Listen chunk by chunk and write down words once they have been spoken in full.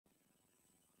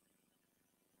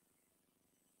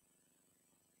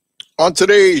On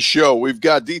today's show, we've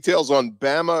got details on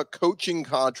Bama coaching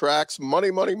contracts,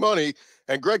 money,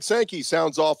 and Greg Sankey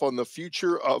sounds off on the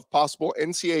future of possible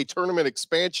NCAA tournament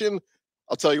expansion.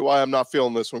 I'll tell you why I'm not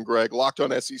feeling this one, Greg. Locked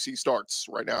on SEC starts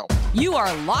right now. You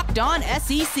are Locked On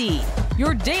SEC,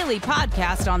 your daily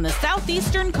podcast on the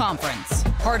Southeastern Conference.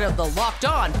 Part of the Locked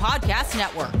On Podcast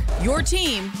Network, your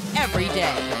team every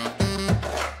day.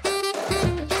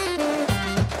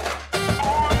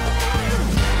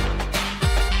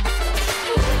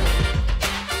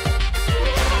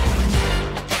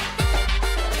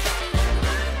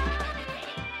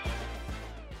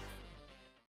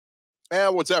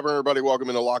 And what's up, everybody? Welcome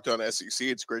into Locked On SEC.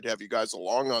 It's great to have you guys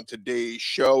along on today's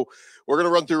show. We're going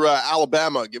to run through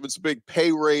Alabama, giving some big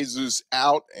pay raises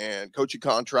out and coaching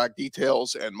contract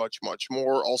details and much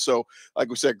more. Also, like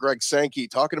we said, Greg Sankey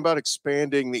talking about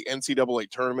expanding the NCAA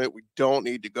tournament. We don't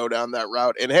need to go down that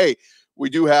route. And hey, we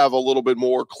do have a little bit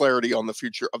more clarity on the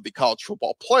future of the college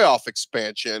football playoff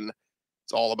expansion.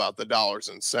 It's all about the dollars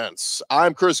and cents.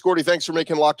 I'm Chris Gordy. Thanks for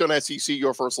making Locked On SEC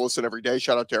your first listen every day.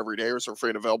 Shout out to Everydayers. We're free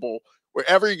and available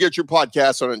wherever you get your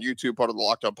podcasts on YouTube, part of the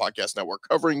Locked On Podcast Network,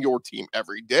 covering your team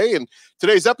every day. And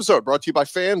today's episode brought to you by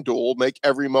FanDuel. Make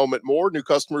every moment more. New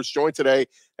customers join today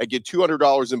and get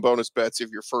 $200 in bonus bets if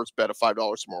your first bet of $5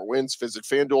 or more wins. Visit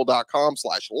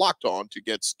FanDuel.com/LockedOn to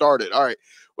get started. All right,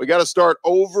 we got to start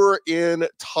over in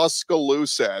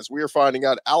Tuscaloosa as we are finding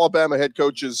out Alabama head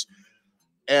coaches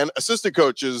and assistant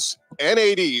coaches and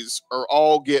ADs are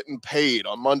all getting paid.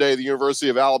 On Monday, the University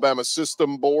of Alabama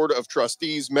System Board of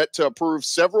Trustees met to approve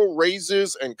several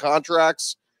raises and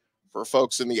contracts for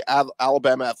folks in the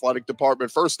Alabama Athletic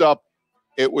Department. First up,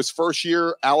 it was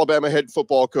first-year Alabama head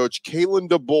football coach Kalen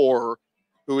DeBoer,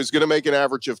 who is going to make an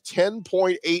average of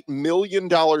 $10.8 million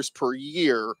per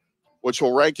year, which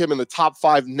will rank him in the top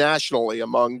 5 nationally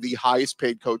among the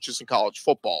highest-paid coaches in college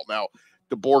football. Now,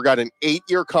 DeBoer got an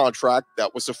 8-year contract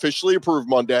that was officially approved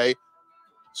Monday.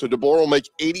 So DeBoer will make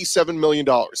 $87 million.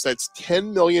 That's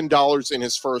 $10 million in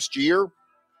his first year.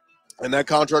 And that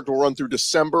contract will run through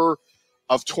December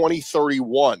of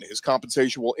 2031. His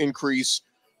compensation will increase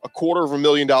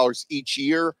 $250,000 each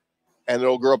year, and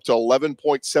it'll grow up to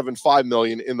 $11.75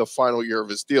 million in the final year of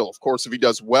his deal. Of course, if he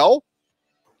does well,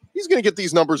 he's going to get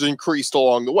these numbers increased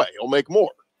along the way. He'll make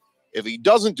more. If he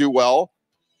doesn't do well,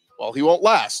 he won't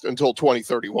last until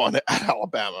 2031 at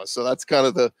Alabama. So that's kind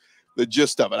of the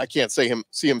gist of it. I can't see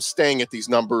him staying at these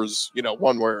numbers,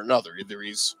 one way or another. Either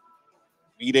he's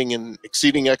meeting and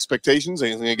exceeding expectations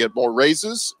and he's going to get more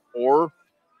raises, or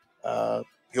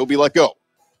he'll be let go.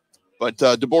 But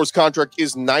DeBoer's contract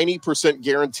is 90%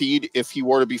 guaranteed if he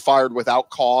were to be fired without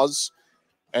cause,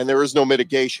 and there is no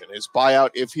mitigation. His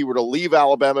buyout, if he were to leave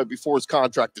Alabama before his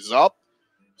contract is up,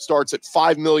 starts at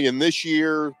 $5 million this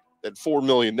year, at $4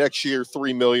 million next year,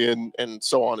 $3 million, and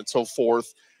so on and so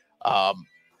forth.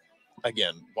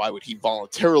 Again, why would he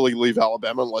voluntarily leave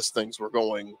Alabama unless things were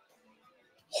going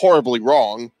horribly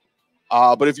wrong?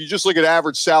 But if you just look at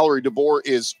average salary, DeBoer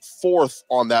is 4th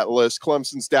on that list.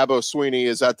 Clemson's Dabo Swinney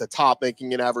is at the top,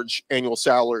 making an average annual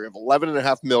salary of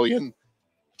 $11.5 million.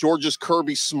 Georgia's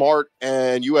Kirby Smart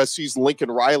and USC's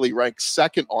Lincoln Riley rank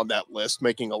 2nd on that list,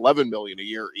 making $11 million a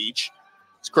year each.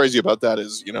 What's crazy about that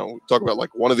is, talk about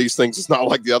like one of these things is not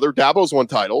like the other. Dabo's won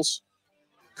titles.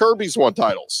 Kirby's won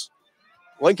titles.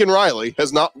 Lincoln Riley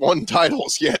has not won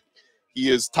titles yet.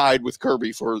 He is tied with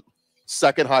Kirby for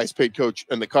 2nd highest paid coach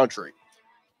in the country.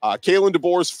 Kalen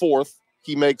DeBoer's 4th.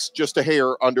 He makes just a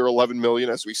hair under $11 million,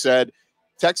 as we said.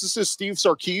 Texas's Steve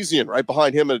Sarkisian right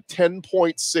behind him at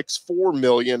 $10.64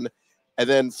 million. And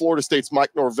then Florida State's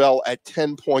Mike Norvell at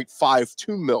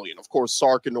 $10.52 million. Of course,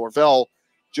 Sark and Norvell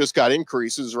just got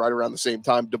increases right around the same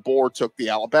time DeBoer took the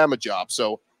Alabama job.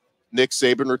 So Nick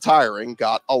Saban retiring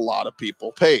got a lot of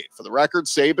people paid. For the record,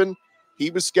 Saban,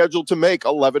 he was scheduled to make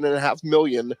 $11.5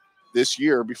 million this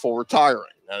year before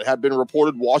retiring. Now, it had been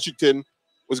reported Washington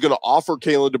was going to offer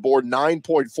Kalen DeBoer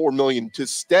 $9.4 million to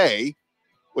stay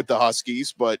with the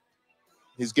Huskies, but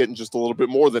he's getting just a little bit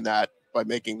more than that by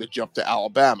making the jump to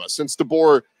Alabama. Since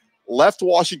DeBoer left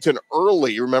Washington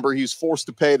early, remember, he's forced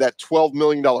to pay that $12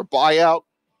 million buyout.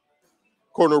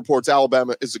 According to reports,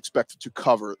 Alabama is expected to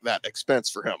cover that expense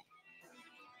for him.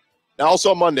 Now,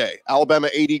 also on Monday, Alabama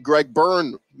AD Greg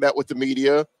Byrne met with the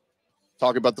media,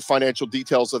 talking about the financial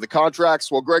details of the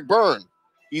contracts. Well, Greg Byrne,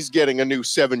 he's getting a new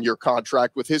 7-year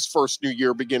contract with his first new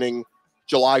year beginning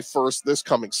July 1st this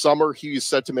coming summer. He is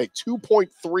set to make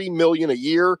 $2.3 million a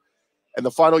year, and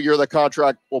the final year of that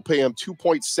contract will pay him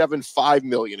 $2.75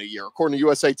 million a year. According to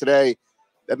USA Today,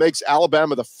 that makes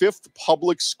Alabama the 5th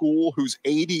public school whose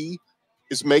AD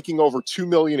is making over $2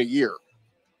 million a year.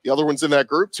 The other ones in that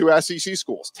group, 2 SEC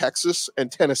schools, Texas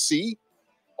and Tennessee,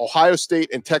 Ohio State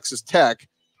and Texas Tech.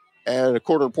 And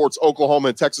according to reports, Oklahoma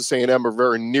and Texas A&M are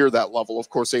very near that level. Of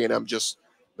course, A&M just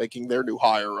making their new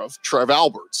hire of Trev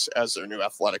Alberts as their new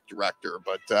athletic director.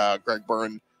 But Greg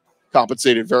Byrne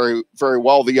compensated very, very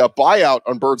well. The buyout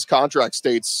on Byrne's contract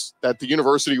states that the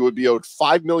university would be owed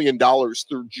 $5 million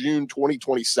through June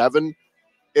 2027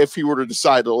 if he were to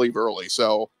decide to leave early.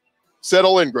 So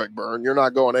settle in, Greg Byrne. You're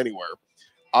not going anywhere.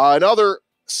 Another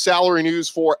salary news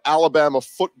for Alabama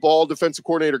football defensive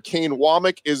coordinator Kane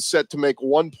Womack is set to make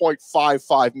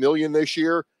 $1.55 million this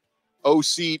year.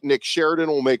 OC Nick Sheridan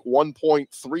will make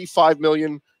 $1.35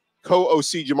 million.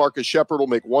 Co-OC Jamarcus Shepard will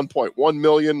make $1.1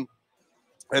 million.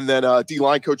 And then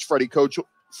D-line coach Freddie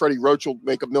Roach will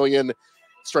make $1 million.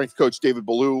 Strength coach David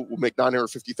Ballou will make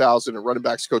 $950,000, and running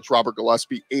backs coach Robert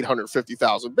Gillespie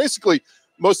 $850,000. Basically,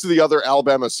 most of the other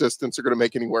Alabama assistants are going to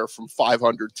make anywhere from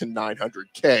 $500 to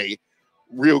 $900K.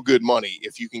 Real good money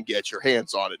if you can get your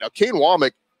hands on it. Now, Kane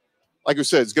Womack, like I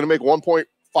said, is going to make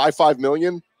 $1.55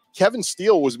 million. Kevin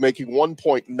Steele was making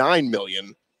 $1.9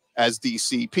 million as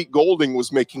DC. Pete Golding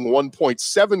was making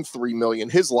 $1.73 million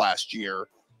his last year.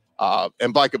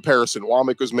 And by comparison,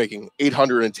 Womack was making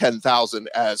 $810,000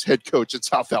 as head coach at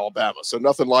South Alabama. So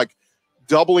nothing like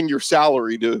doubling your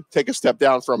salary to take a step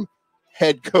down from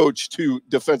head coach to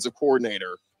defensive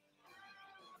coordinator.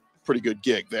 Pretty good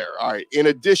gig there. All right. In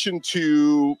addition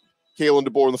to Kalen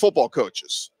DeBoer and the football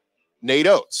coaches, Nate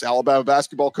Oats, Alabama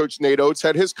basketball coach Nate Oats,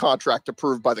 had his contract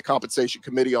approved by the compensation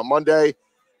committee on Monday.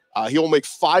 He will make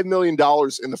 $5 million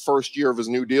in the first year of his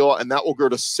new deal, and that will grow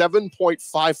to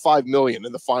 $7.55 million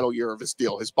in the final year of his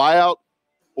deal. His buyout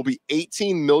will be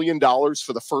 $18 million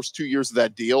for the first 2 years of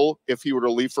that deal if he were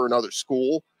to leave for another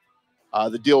school.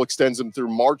 The deal extends him through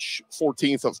March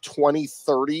 14th of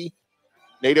 2030.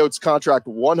 Nate Oats' contract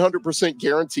 100%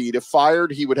 guaranteed. If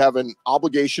fired, he would have an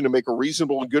obligation to make a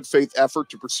reasonable and good faith effort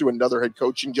to pursue another head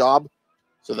coaching job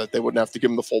so that they wouldn't have to give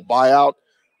him the full buyout.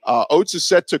 Oats is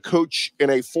set to coach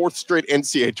in a 4th straight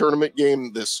NCAA tournament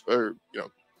game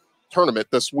tournament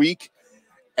this week.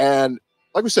 And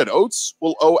like we said, Oats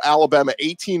will owe Alabama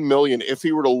 $18 million if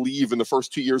he were to leave in the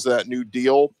first 2 years of that new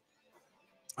deal.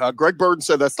 Greg Byrne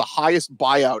said that's the highest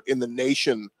buyout in the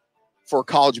nation for a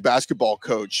college basketball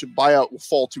coach. Buyout will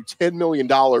fall to $10 million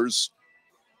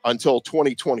until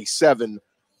 2027.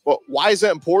 But why is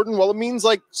that important? Well, it means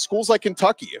like schools like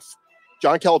Kentucky, if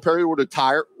John Calipari were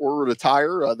to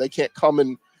retire, they can't come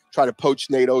and try to poach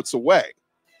Nate Oats away.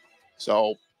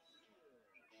 So,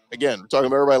 again, we're talking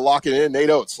about everybody locking in. Nate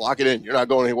Oats, lock it in. You're not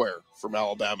going anywhere from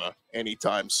Alabama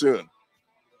anytime soon.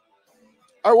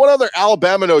 All right, one other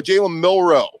Alabama note, Jalen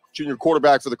Milroe, junior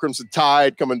quarterback for the Crimson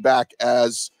Tide, coming back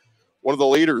as one of the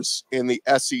leaders in the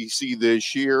SEC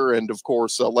this year, and, of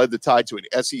course, led the Tide to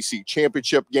an SEC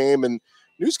championship game. And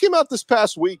news came out this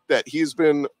past week that he's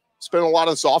been spent a lot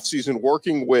of this offseason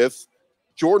working with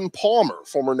Jordan Palmer,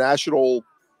 former National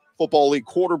Football League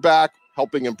quarterback,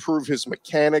 helping improve his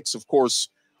mechanics. Of course,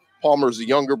 Palmer's the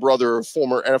younger brother of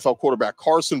former NFL quarterback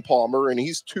Carson Palmer, and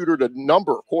he's tutored a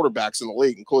number of quarterbacks in the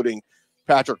league, including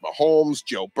Patrick Mahomes,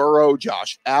 Joe Burrow,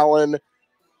 Josh Allen.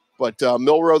 But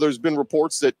Milroe, there's been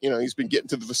reports that, he's been getting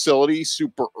to the facility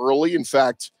super early. In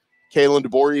fact, Kalen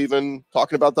DeBoer even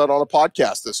talking about that on a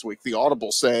podcast this week, The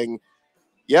Audible, saying,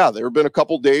 yeah, there have been a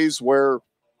couple days where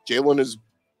Jalen has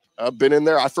been in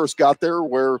there. I first got there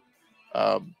where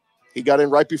he got in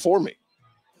right before me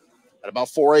at about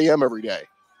 4 a.m. every day.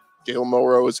 Jalen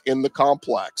Milroe is in the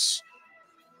complex.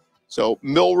 So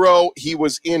Milroe, he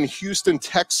was in Houston,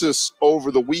 Texas over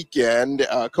the weekend,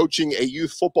 coaching a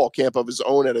youth football camp of his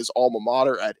own at his alma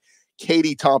mater at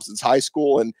Katy Thompson's High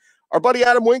School. And our buddy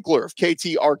Adam Winkler of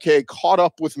KTRK caught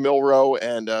up with Milroe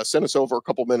and sent us over a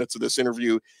couple minutes of this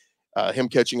interview. Him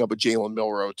catching up with Jalen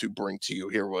Milroe to bring to you.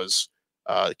 Here was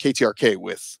KTRK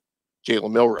with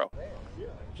Jalen Milroe.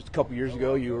 Just a couple years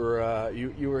ago, you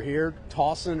were here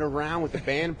tossing it around with the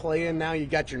band playing. Now you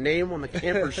got your name on the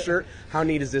camper shirt. How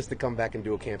neat is this to come back and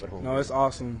do a camp at home? No, it's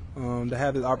awesome to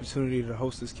have the opportunity to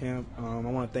host this camp. I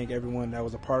want to thank everyone that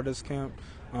was a part of this camp.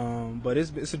 But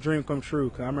it's a dream come true.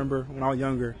 Cause I remember when I was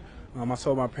younger, I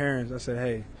told my parents, I said,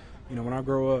 hey, when I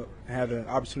grow up and have the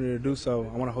opportunity to do so,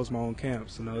 I want to host my own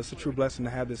camps. It's a true blessing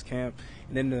to have this camp.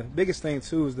 And then the biggest thing,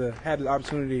 too, is to have the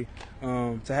opportunity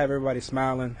to have everybody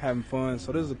smiling, having fun.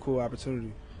 So this is a cool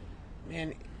opportunity.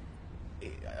 Man,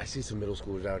 I see some middle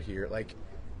schoolers out here. Like,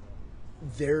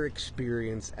 their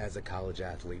experience as a college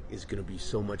athlete is going to be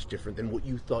so much different than what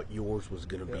you thought yours was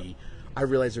going to be. I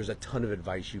realize there's a ton of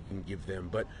advice you can give them,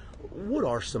 but what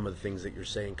are some of the things that you're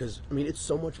saying? Because, it's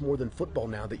so much more than football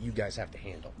now that you guys have to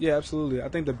handle. Yeah, absolutely. I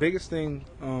think the biggest thing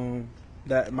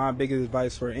that my biggest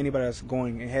advice for anybody that's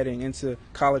going and heading into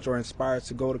college or inspired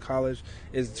to go to college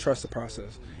is trust the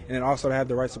process, and then also to have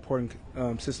the right supporting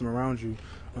system around you,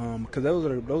 because those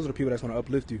are the people that's going to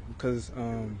uplift you. Because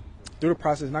through the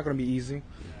process, it's not going to be easy,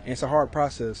 and it's a hard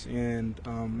process. And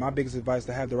my biggest advice is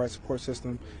to have the right support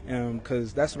system,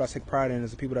 because that's what I take pride in,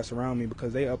 is the people that surround me,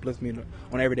 because they uplift me on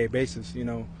an everyday basis,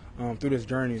 through this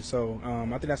journey. So I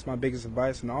think that's my biggest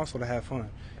advice, and also to have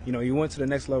fun. You went to the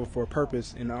next level for a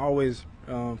purpose, and always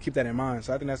keep that in mind.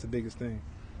 So I think that's the biggest thing.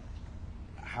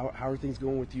 How are things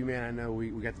going with you, man? I know we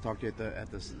got to talk to you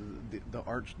at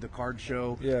the card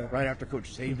show. Yeah. Right after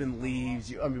Coach Saban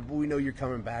leaves. We know you're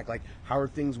coming back. Like, how are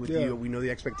things with you? We know the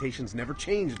expectations never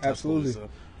change. Absolutely. So.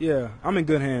 Yeah, I'm in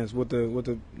good hands with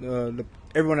the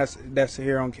everyone that's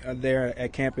here there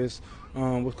at campus,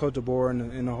 with Coach DeBoer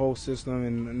and the whole system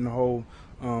and the whole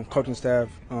coaching staff.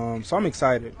 So I'm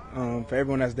excited for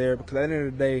everyone that's there, because at the end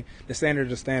of the day, the standard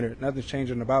is the standard. Nothing's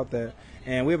changing about that.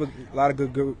 And we have a lot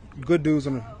of good dudes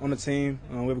on the team.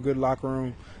 We have a good locker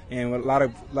room, and a lot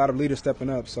of leaders stepping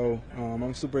up. So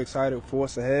I'm super excited for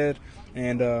what's ahead.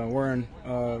 And when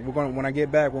I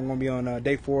get back, we're going to be on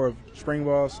day 4 of spring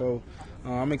ball. So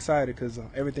I'm excited because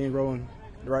everything's rolling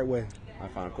the right way. My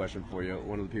final question for you: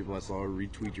 one of the people I saw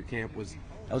retweet your camp was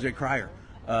LJ Cryer.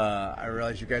 I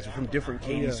realize you guys are from different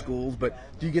Katy schools,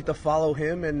 but do you get to follow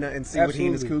him and see what he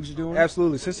and his Cougs are doing?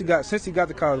 Absolutely. Since he got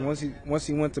to college, once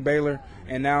he went to Baylor,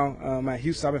 and now at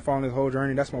Houston, I've been following his whole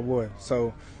journey. That's my boy.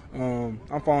 So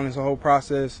I'm following his whole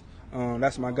process.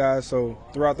 That's my guy. So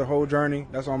throughout the whole journey,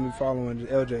 that's what I'm gonna be following,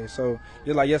 LJ. So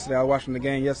just like yesterday, I was watching the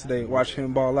game yesterday, watching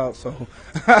him ball out. So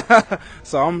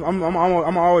so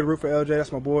I'm always root for LJ.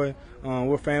 That's my boy.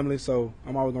 We're family, so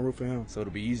I'm always gonna root for him. So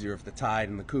it'll be easier if the Tide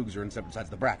and the Cougs are in separate sides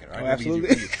of the bracket, right? Oh,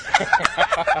 absolutely.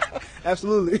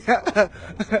 Absolutely.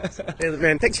 Hey,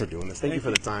 man, thanks for doing this. Thank you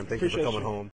for the time. Thank you for coming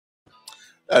home.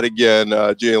 And again,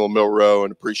 Jalen Milroe,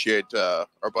 and appreciate our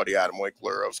buddy Adam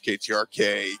Winkler of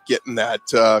KTRK getting that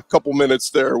couple minutes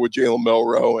there with Jalen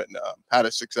Milroe, and had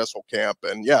a successful camp.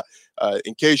 And yeah,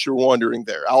 in case you're wondering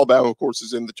there, Alabama, of course,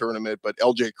 is in the tournament, but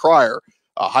LJ Cryer,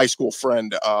 a high school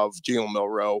friend of Jalen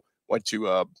Milroe, went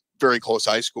to very close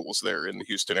high schools there in the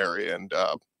Houston area. And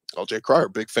LJ Cryer,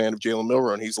 big fan of Jalen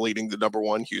Milroe, and he's leading the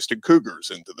 #1 Houston Cougars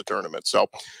into the tournament. So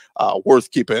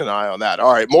worth keeping an eye on that.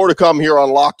 All right, more to come here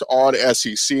on Locked On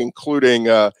SEC, including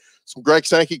some Greg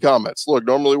Sankey comments. Look,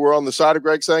 normally we're on the side of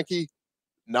Greg Sankey,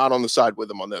 not on the side with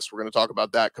him on this. We're going to talk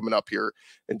about that coming up here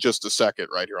in just a second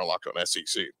right here on Locked On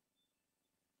SEC.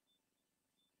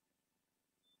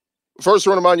 First, I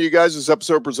want to remind you guys, this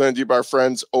episode presented to you by our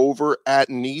friends over at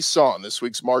Nissan. This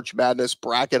week's March Madness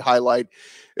bracket highlight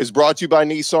is brought to you by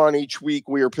Nissan. Each week,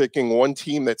 we are picking one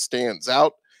team that stands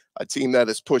out, a team that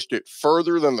has pushed it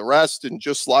further than the rest. And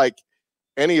just like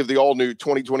any of the all-new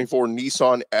 2024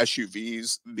 Nissan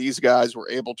SUVs, these guys were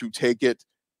able to take it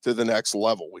to the next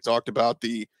level. We talked about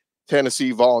the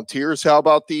Tennessee Volunteers. How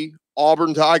about the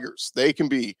Auburn Tigers? They can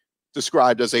be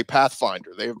described as a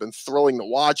pathfinder. They have been thrilling to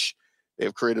watch.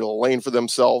 They've created a lane for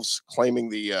themselves, claiming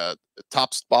the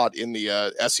top spot in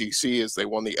the SEC as they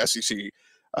won the SEC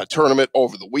tournament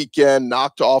over the weekend,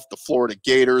 knocked off the Florida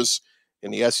Gators in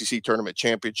the SEC tournament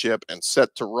championship, and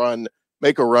set to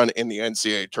make a run in the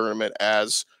NCAA tournament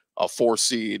as a 4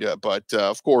 seed. But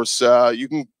of course, you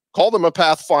can call them a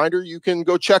Pathfinder. You can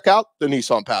go check out the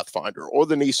Nissan Pathfinder or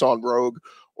the Nissan Rogue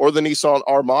or the Nissan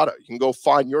Armada. You can go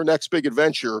find your next big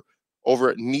adventure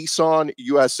over at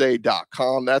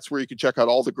nissanusa.com. That's where you can check out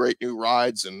all the great new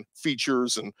rides and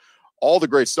features and all the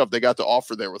great stuff they got to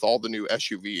offer there with all the new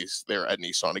SUVs there at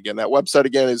Nissan. Again, that website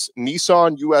again is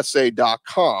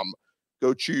nissanusa.com.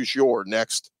 Go choose your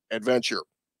next adventure.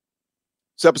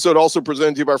 This episode also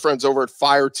presented to you by our friends over at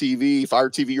Fire TV. Fire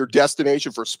TV, your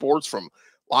destination for sports, from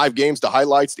live games to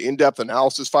highlights to in-depth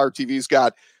analysis. Fire TV's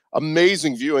got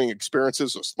amazing viewing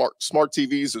experiences with smart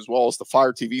TVs, as well as the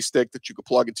Fire TV stick that you can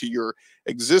plug into your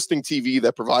existing TV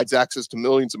that provides access to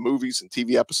millions of movies and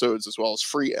TV episodes, as well as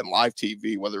free and live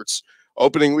TV. Whether it's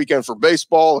opening weekend for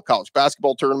baseball, a college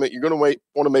basketball tournament, you're going to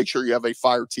want to make sure you have a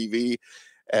Fire TV.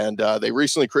 And they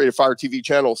recently created Fire TV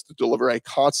channels to deliver a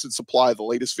constant supply of the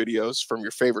latest videos from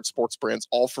your favorite sports brands,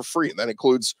 all for free. And that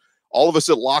includes all of us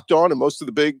at Locked On and most of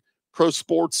the big pro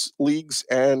sports leagues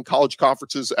and college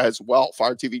conferences as well.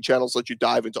 Fire TV channels let you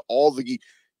dive into all the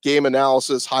game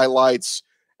analysis, highlights,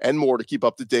 and more to keep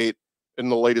up to date in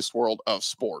the latest world of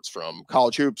sports, from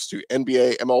college hoops to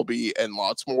NBA, MLB, and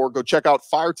lots more. Go check out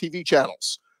Fire TV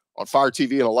channels on Fire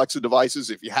TV and Alexa devices.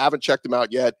 If you haven't checked them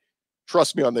out yet,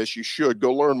 trust me on this, you should.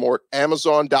 Go learn more at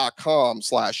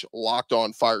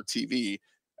amazon.com/LockedOnFireTV.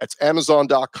 That's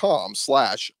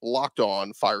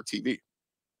amazon.com/LockedOnFireTV.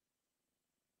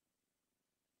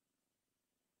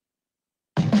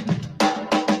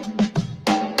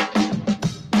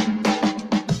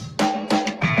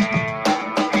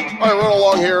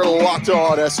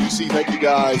 Locked On SEC. Thank you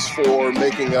guys for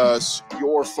making us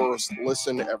your first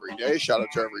listen every day. Shout out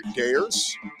to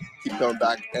everydayers. Keep coming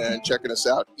back and checking us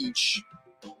out each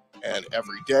and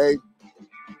every day.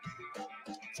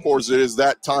 Of course, it is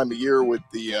that time of year with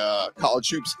the college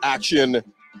hoops action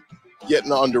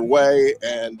getting underway.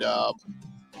 And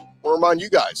we'll remind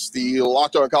you guys, the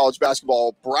Locked On College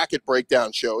Basketball Bracket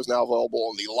Breakdown Show is now available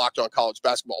on the Locked On College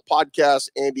Basketball Podcast.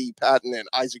 Andy Patton and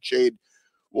Isaac Shade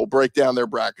will break down their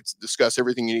brackets and discuss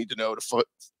everything you need to know to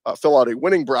fill out a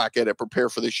winning bracket and prepare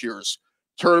for this year's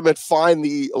tournament. Find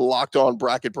the Locked On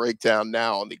Bracket Breakdown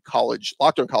now on the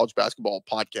Locked On College Basketball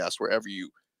Podcast, wherever you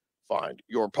find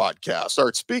your podcast. All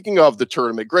right, speaking of the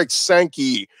tournament, Greg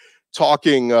Sankey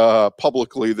talking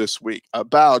publicly this week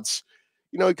about,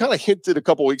 he kind of hinted a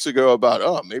couple weeks ago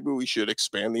about, maybe we should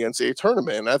expand the NCAA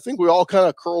tournament. And I think we all kind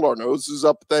of curled our noses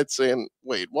up at that saying,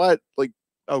 wait, what? Like,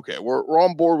 okay, we're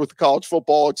on board with the college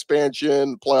football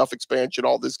expansion, playoff expansion,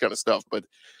 all this kind of stuff. But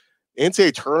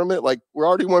NCAA tournament, like, we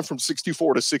already went from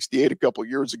 64 to 68 a couple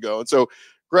years ago. And so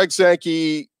Greg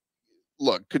Sankey,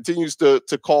 continues to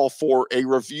call for a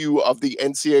review of the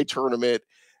NCAA tournament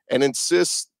and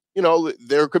insists,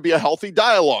 there could be a healthy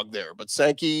dialogue there. But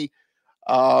Sankey,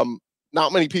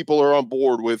 not many people are on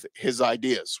board with his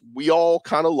ideas. We all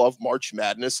kind of love March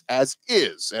Madness as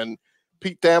is. And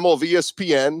Pete Thamel of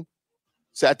ESPN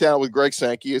sat down with Greg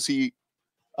Sankey, as he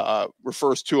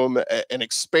refers to him, an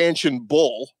expansion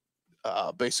bull,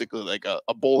 basically like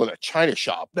a bull in a china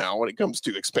shop now when it comes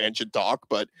to expansion talk.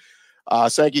 But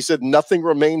Sankey said nothing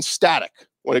remains static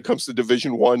when it comes to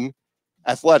Division I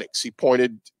athletics. He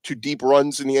pointed to deep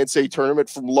runs in the NCAA tournament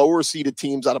from lower seeded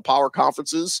teams out of power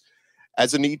conferences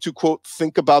as a need to, quote,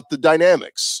 think about the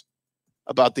dynamics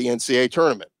about the NCAA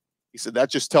tournament. He said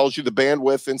that just tells you the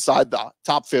bandwidth inside the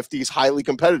top 50 is highly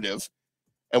competitive,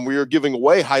 and we are giving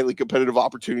away highly competitive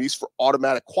opportunities for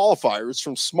automatic qualifiers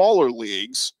from smaller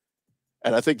leagues.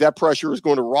 And I think that pressure is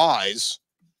going to rise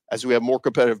as we have more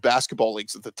competitive basketball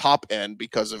leagues at the top end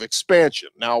because of expansion.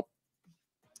 Now,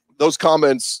 those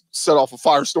comments set off a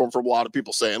firestorm from a lot of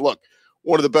people saying, look,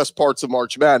 one of the best parts of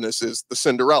March Madness is the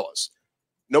Cinderellas.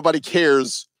 Nobody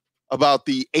cares about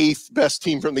the 8th best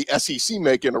team from the SEC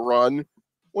making a run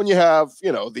when you have,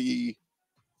 the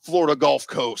Florida Gulf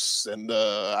Coast and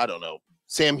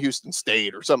Sam Houston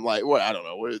State or something like, I don't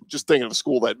know. We're just thinking of a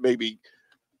school that maybe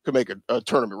could make a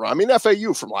tournament run. I mean,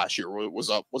 FAU from last year was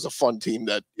a fun team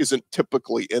that isn't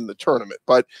typically in the tournament,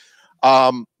 but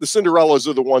the Cinderellas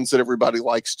are the ones that everybody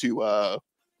likes to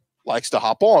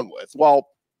hop on with. Well,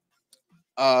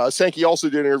 Sankey also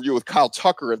did an interview with Kyle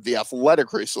Tucker of The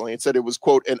Athletic recently and said it was,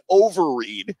 quote, an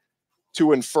overread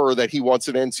to infer that he wants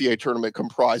an NCAA tournament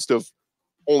comprised of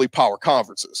only power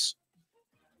conferences.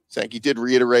 Sankey did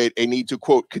reiterate a need to,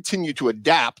 quote, continue to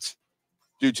adapt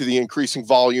due to the increasing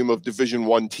volume of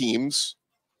Division I teams,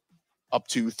 up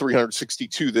to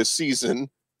 362 this season.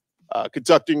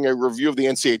 Conducting a review of the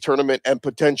NCAA tournament and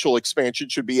potential expansion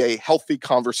should be a healthy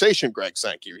conversation, Greg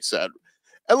Sankey said.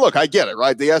 And look, I get it,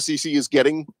 right? The SEC is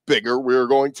getting bigger. We're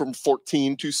going from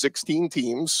 14 to 16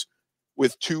 teams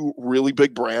with two really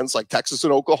big brands like Texas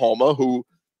and Oklahoma, who,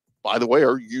 by the way,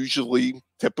 are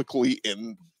typically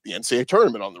in the NCAA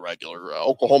tournament on the regular.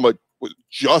 Oklahoma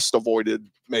just avoided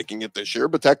making it this year,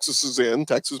 but Texas is in.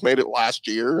 Texas made it last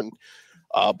year, and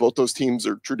both those teams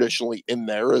are traditionally in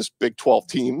there as Big 12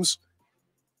 teams.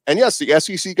 And yes, the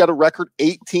SEC got a record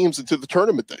 8 teams into the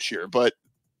tournament this year, but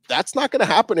that's not going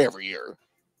to happen every year.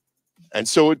 And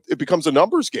so it becomes a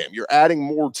numbers game. You're adding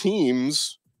more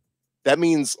teams. That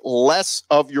means less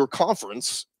of your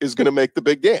conference is going to make the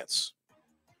big dance.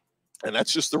 And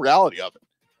that's just the reality of it.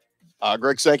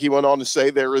 Greg Sankey went on to say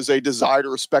there is a desire to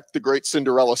respect the great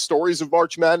Cinderella stories of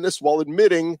March Madness while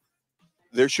admitting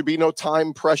there should be no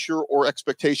time pressure or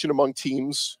expectation among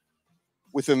teams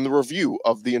within the review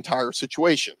of the entire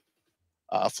situation.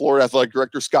 Florida Athletic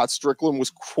Director Scott Strickland was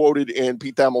quoted in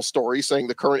Pete Thamel's story saying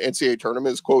the current NCAA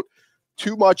tournament is, quote,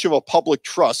 too much of a public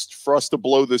trust for us to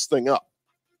blow this thing up.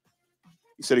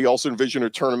 He said he also envisioned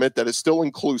a tournament that is still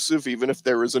inclusive, even if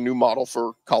there is a new model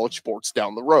for college sports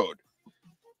down the road.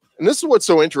 And this is what's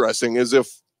so interesting is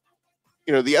if,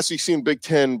 the SEC and Big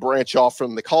Ten branch off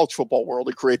from the college football world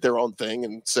and create their own thing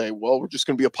and say, well, we're just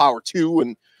going to be a power 2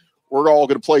 and we're all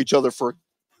going to play each other for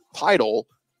a title.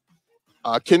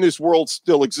 Can this world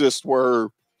still exist where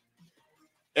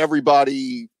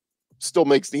everybody still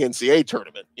makes the NCAA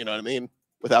tournament? You know what I mean?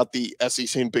 Without the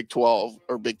SEC and Big 12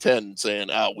 or Big 10 saying,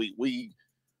 we're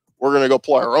going to go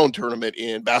play our own tournament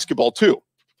in basketball too.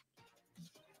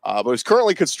 But it's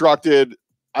currently constructed.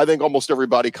 I think almost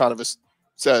everybody kind of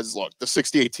says, look, the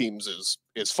 68 teams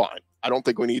is fine. I don't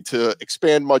think we need to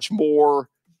expand much more.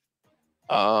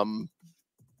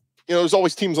 There's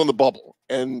always teams on the bubble,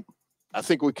 and I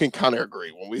think we can kind of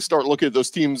agree when we start looking at those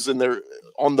teams and they're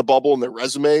on the bubble and their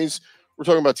resumes. We're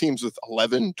talking about teams with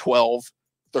 11, 12,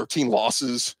 13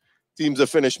 losses, teams that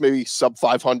finished maybe sub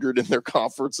 500 in their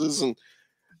conferences. And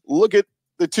look at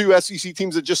the two SEC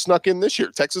teams that just snuck in this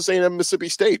year, Texas A&M and Mississippi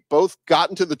State, both got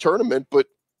into the tournament. But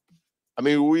I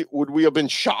mean, would we have been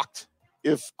shocked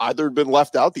if either had been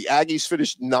left out? The Aggies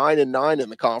finished 9-9 in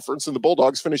the conference, and the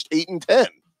Bulldogs finished 8-10.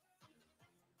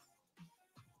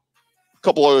 A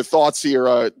couple other thoughts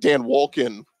here. Dan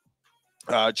Wolkin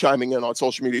chiming in on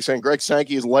social media saying Greg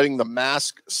Sankey is letting the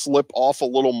mask slip off a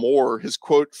little more. His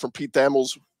quote from Pete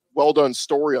Thamel's well done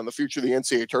story on the future of the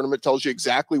NCAA tournament tells you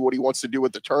exactly what he wants to do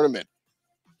with the tournament.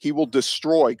 He will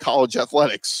destroy college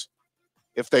athletics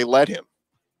if they let him.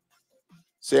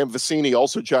 Sam Vicini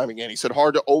also chiming in. He said,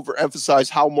 hard to overemphasize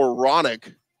how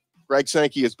moronic Greg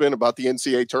Sankey has been about the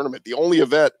NCAA tournament. The only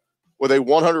event with a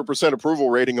 100% approval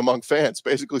rating among fans,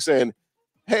 basically saying,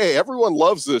 hey, everyone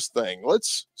loves this thing.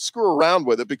 Let's screw around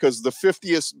with it because the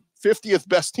 50th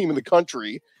best team in the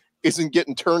country isn't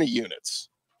getting tourney units.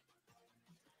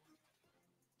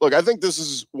 Look, I think this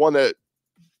is one that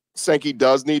Sankey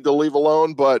does need to leave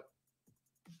alone, but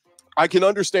I can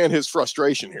understand his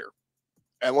frustration here.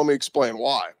 And let me explain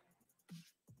why.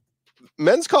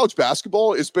 Men's college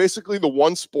basketball is basically the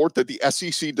one sport that the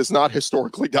SEC does not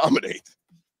historically dominate.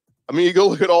 I mean, you go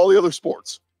look at all the other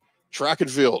sports, track and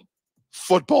field,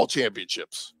 football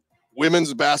championships,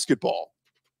 women's basketball,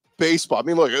 baseball. I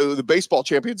mean, look, the baseball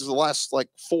champions of the last like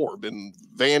four been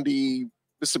Vandy,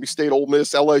 Mississippi State, Ole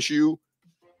Miss, LSU.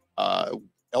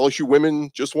 LSU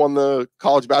women just won the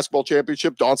college basketball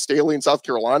championship. Dawn Staley in South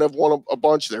Carolina have won a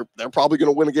bunch. They're probably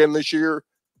going to win again this year.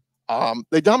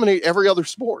 They dominate every other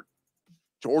sport.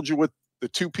 Georgia with the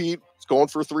two-peat, it's going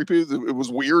for a three-peat. It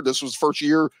was weird. This was the first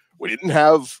year we didn't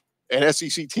have an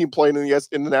SEC team playing in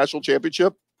the national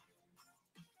championship.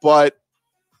 But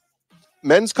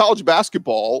men's college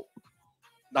basketball,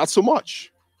 not so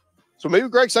much. So maybe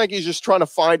Greg Sankey is just trying to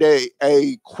find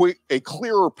a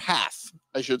clearer path,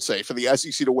 I should say, for the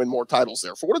SEC to win more titles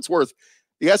there. For what it's worth,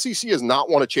 the SEC has not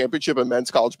won a championship in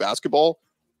men's college basketball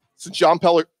since John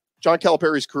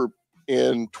Calipari's group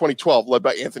in 2012, led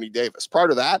by Anthony Davis. Prior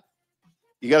to that,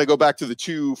 you got to go back to the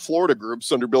two Florida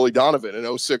groups under Billy Donovan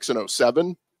in 06 and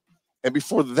 07. And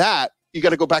before that, you got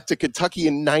to go back to Kentucky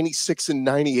in 96 and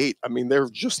 98. I mean, there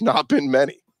have just not been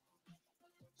many.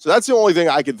 So that's the only thing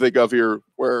I can think of here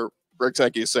where Greg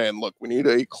Sankey is saying, look, we need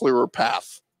a clearer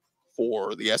path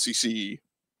for the SEC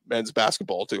men's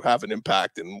basketball to have an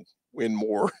impact and win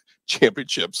more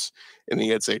championships in the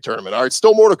NCAA tournament. All right,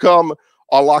 still more to come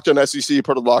on Locked On SEC,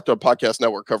 part of the Locked On Podcast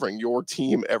Network, covering your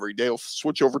team every day. We'll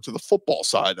switch over to the football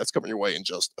side. That's coming your way in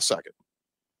just a second.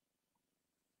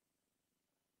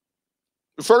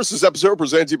 First, this episode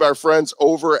presented to you by our friends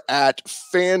over at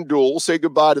FanDuel. Say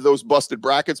goodbye to those busted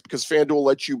brackets because FanDuel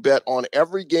lets you bet on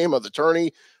every game of the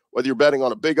tourney. Whether you're betting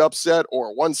on a big upset or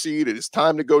a one seed, it is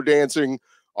time to go dancing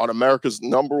on America's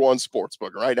 #1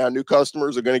 sportsbook. Right now, new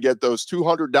customers are going to get those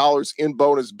 $200 in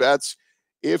bonus bets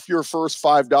if your first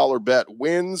 $5 bet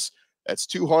wins. That's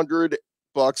 $200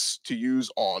 to use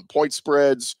on point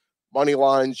spreads, money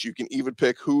lines. You can even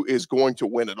pick who is going to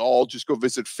win it all. Just go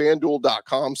visit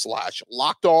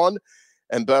FanDuel.com/lockedon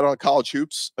and bet on college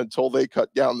hoops until they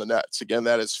cut down the nets. Again,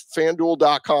 that is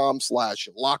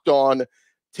FanDuel.com/lockedon.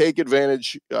 Take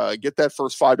advantage, get that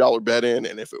first $5 bet in,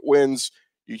 and if it wins,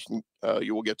 you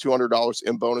will get $200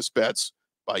 in bonus bets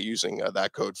by using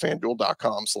that code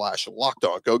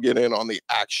FanDuel.com/lockedon. Go get in on the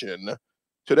action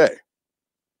today.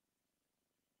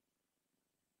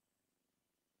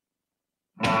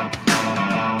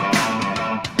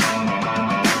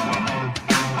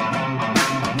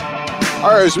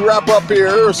 All right, as we wrap up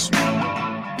here,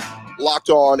 Locked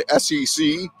On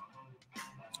SEC.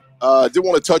 Did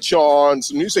want to touch on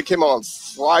some news that came out on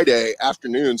Friday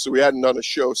afternoon, so we hadn't done a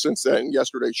show since then.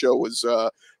 Yesterday's show was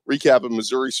recap of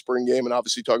Missouri spring game and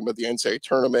obviously talking about the NCAA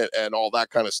tournament and all that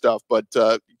kind of stuff. But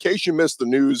in case you missed the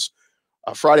news,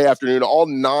 Friday afternoon, all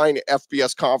 9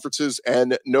 FBS conferences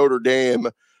and Notre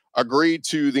Dame agreed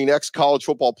to the next college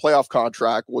football playoff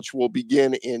contract, which will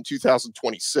begin in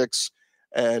 2026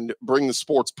 and bring the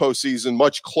sports postseason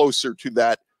much closer to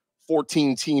that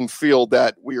 14-team field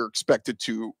that we are expected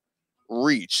to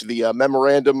reach. The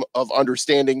memorandum of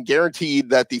understanding guaranteed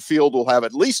that the field will have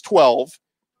at least 12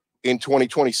 in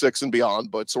 2026 and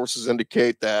beyond, but sources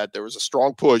indicate that there was a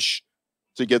strong push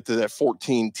to get to that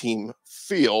 14-team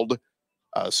field.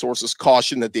 Sources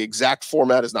caution that the exact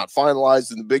format is not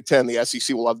finalized. In the Big Ten, the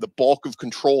SEC will have the bulk of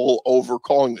control over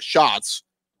calling the shots.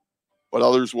 but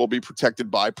others will be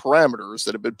protected by parameters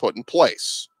that have been put in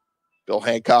place. Bill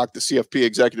Hancock, the CFP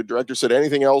executive director, said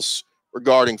anything else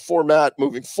regarding format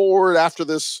moving forward after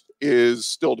this is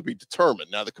still to be determined.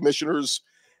 Now, the commissioners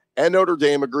and Notre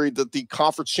Dame agreed that the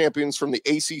conference champions from the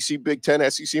ACC, Big Ten,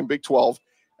 SEC, and Big 12,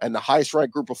 and the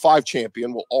highest-ranked group of 5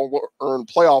 champion will all earn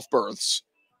playoff berths,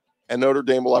 and Notre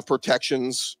Dame will have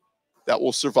protections that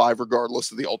will survive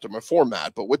regardless of the ultimate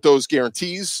format. But with those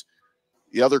guarantees,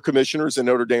 the other commissioners and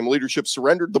Notre Dame leadership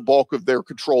surrendered the bulk of their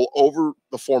control over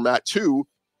the format to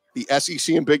the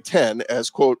SEC and Big Ten as,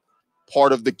 quote,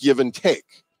 part of the give and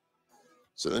take.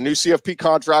 So the new CFP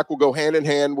contract will go hand in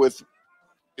hand with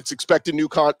its expected new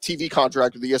TV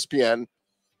contract with ESPN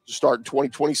to start in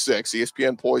 2026.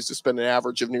 ESPN poised to spend an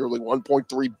average of nearly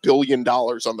 $1.3 billion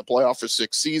on the playoff for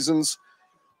 6 seasons.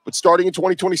 But starting in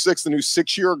 2026, the new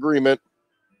 6-year agreement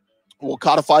will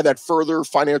codify that further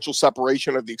financial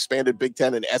separation of the expanded Big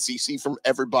Ten and SEC from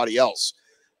everybody else.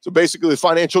 So basically, the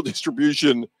financial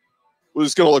distribution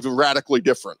was going to look radically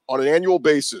different. On an annual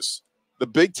basis, the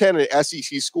Big Ten and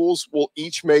SEC schools will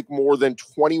each make more than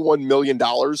 $21 million,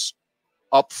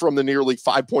 up from the nearly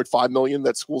 $5.5 million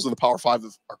that schools in the Power 5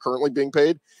 are currently being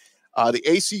paid. The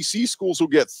ACC schools will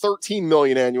get $13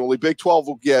 million annually. Big 12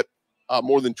 will get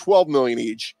more than $12 million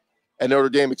each, and Notre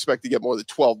Dame expect to get more than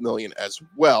 $12 million as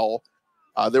well.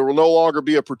 There will no longer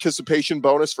be a participation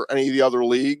bonus for any of the other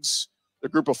leagues. The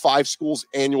group of 5 schools'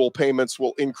 annual payments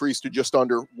will increase to just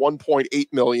under $1.8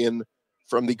 million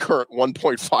from the current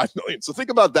 $1.5 million. So think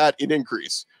about that in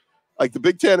increase. Like the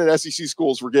Big Ten and SEC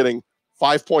schools were getting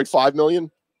 $5.5 million.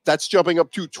 That's jumping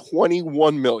up to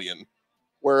 $21 million.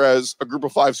 Whereas a group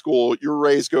of 5 school, your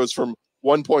raise goes from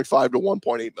 1.5 to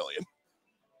 1.8 million.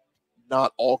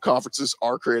 Not all conferences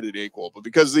are created equal, but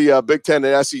because the Big Ten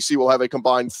and SEC will have a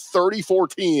combined 34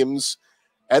 teams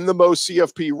and the most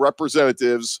CFP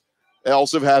representatives, they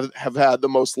also have had the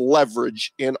most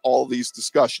leverage in all these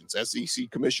discussions.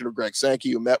 SEC Commissioner Greg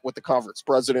Sankey, who met with the conference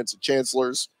presidents and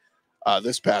chancellors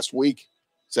this past week,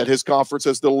 said his conference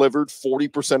has delivered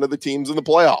 40% of the teams in the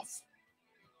playoff,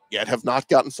 yet have not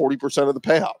gotten 40% of the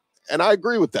payout. And I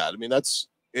agree with that. I mean,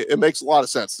 it makes a lot of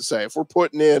sense to say if we're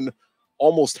putting in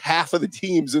almost half of the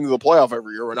teams into the playoff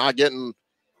every year, we're not getting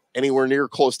anywhere near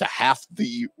close to half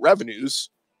the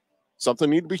revenues, something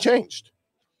need to be changed.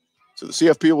 So the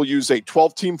CFP will use a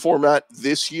 12-team format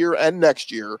this year and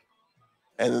next year.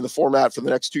 And then the format for the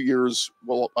next 2 years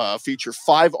will feature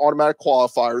 5 automatic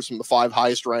qualifiers from the 5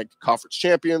 highest-ranked conference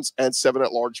champions and 7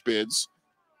 at-large bids.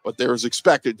 But there is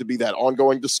expected to be that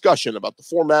ongoing discussion about the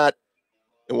format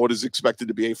and what is expected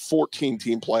to be a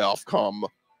 14-team playoff come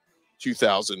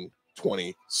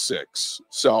 2026.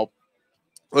 So,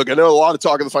 look, I know a lot of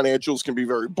talk of the financials can be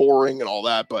very boring and all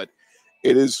that, but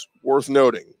it is worth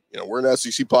noting, we're an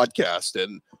SEC podcast,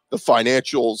 and the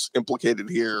financials implicated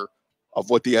here of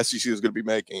what the SEC is going to be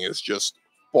making is just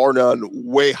bar none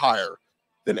way higher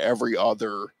than every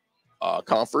other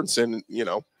conference. And,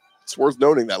 it's worth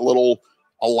noting that little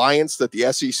alliance that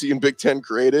the SEC and Big Ten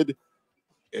created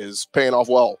is paying off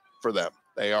well for them.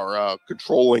 They are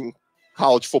controlling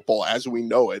college football as we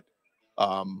know it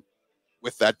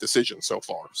with that decision so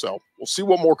far. So we'll see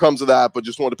what more comes of that, but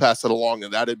just wanted to pass that along.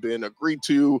 And that had been agreed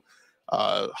to,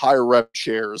 higher rep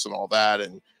shares and all that.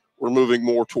 And we're moving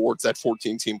more towards that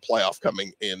 14-team playoff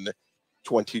coming in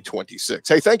 2026.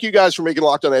 Hey, thank you guys for making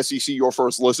Locked On SEC your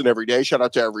first listen every day. Shout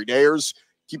out to everydayers.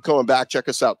 Keep coming back. Check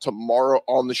us out tomorrow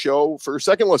on the show for your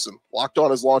second listen. Locked On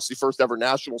has launched the first ever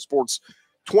national sports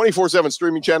 24/7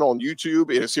 streaming channel on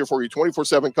YouTube. It is here for you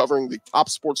 24/7, covering the top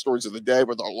sports stories of the day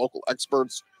with our local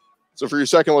experts. So for your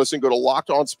second listen, go to Locked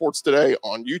On Sports Today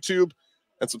on YouTube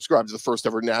and subscribe to the first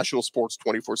ever national sports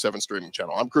 24/7 streaming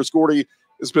channel. I'm Chris Gordy.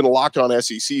 It's been Locked On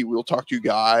SEC. We'll talk to you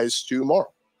guys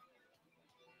tomorrow.